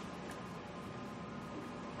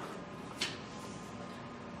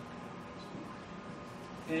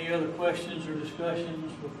 Any other questions or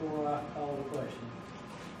discussions before I call the question?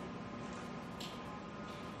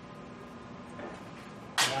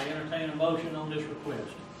 Will I entertain a motion on this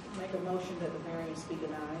request? Make a motion that the variance be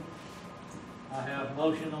denied. I have a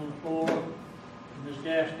motion on the floor from Ms.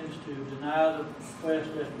 Gaskins to deny the request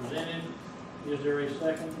as presented. Is there a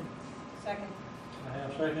second? Second. I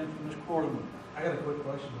have a second from Ms. Quarterman. I got a quick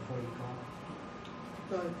question before you call.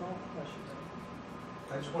 Go ahead, call the question.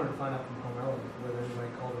 I just wanted to find out from Carmella whether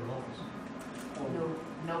anybody called her office.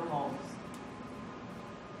 No calls.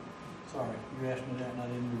 Sorry, you asked me that and I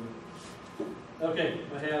didn't do it. Okay,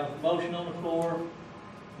 we have a motion on the floor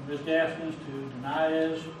from Ms. Gaskins to deny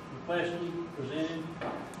as requested, presented.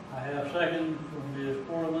 I have a second from Ms.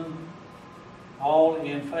 Quarterman. All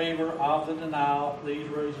in favor of the denial, please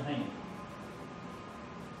raise a hand.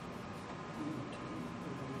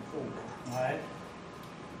 4. All right.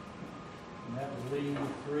 And that would leave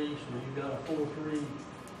 3, so you've got a 4-3.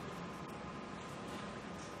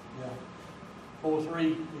 Yeah. 4-3 is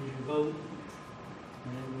your vote,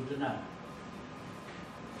 and it was denied.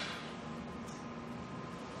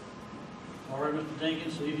 All right, Mr.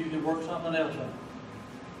 Jenkins, see if you can work something else out.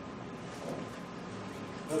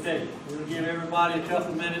 Okay, we're going to give everybody a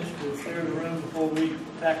couple minutes to clear the room before we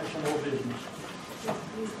tackle some more business.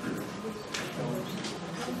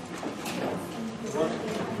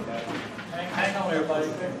 Hang on, everybody.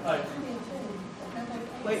 Hey.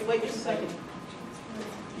 Wait just a second.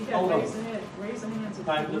 You got Hold to on. raise the hands. All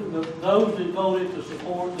right, those that voted to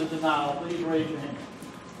support the denial, please raise your hand.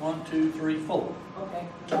 1, 2, 3, 4. Okay.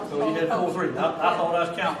 So you had 4-3. I thought I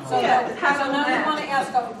was counting. So, so now we want to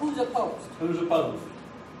ask who's opposed? Who's opposed?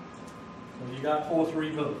 So you got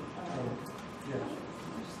 4-3 votes. So, yes.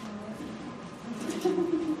 Mr.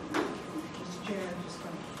 Chair, I'm just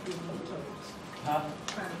going to give you the totals. Huh?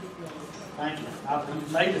 Trying to keep you on. Thank you. You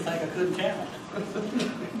made me think I couldn't count.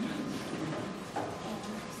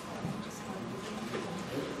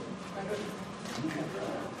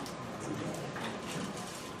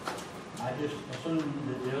 I just assumed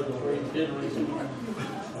that the other 3 didn't raise their hand.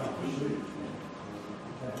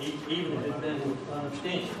 Even if it's been an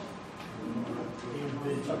abstention. Even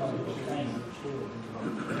if it's somebody who's abstaining, it's still.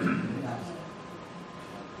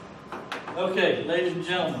 Okay, ladies and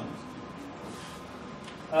gentlemen.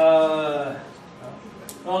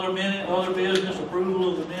 Other business, approval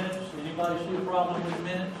of the minutes. Anybody see a problem with the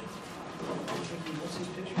minutes?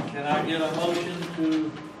 Can I get a motion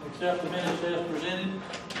to accept the minutes as presented?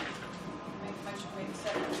 Make a motion to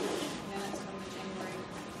accept the minutes from the January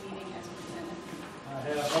meeting as presented. I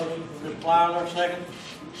have a motion from Ms. Plyler, second.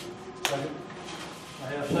 Second. I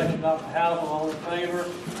have a second, Dr. Howell, all in favor?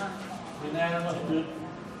 Unanimous. Good.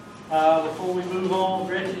 Before we move on,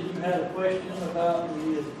 Gretchen, you had a question about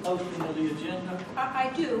the posting of the agenda? I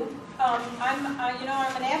do. I'm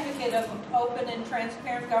an advocate of open and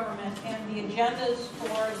transparent government, and the agendas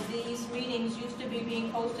for these meetings used to be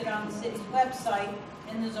being posted on the city's website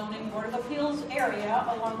in the zoning board of appeals area,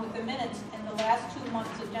 along with the minutes, and the last 2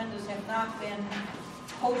 months' agendas have not been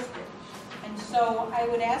posted. And so I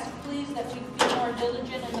would ask, please, that we be more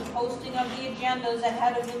diligent in the posting of the agendas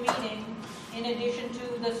ahead of the meeting, in addition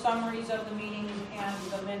to the summaries of the meetings and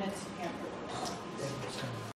the minutes afterwards.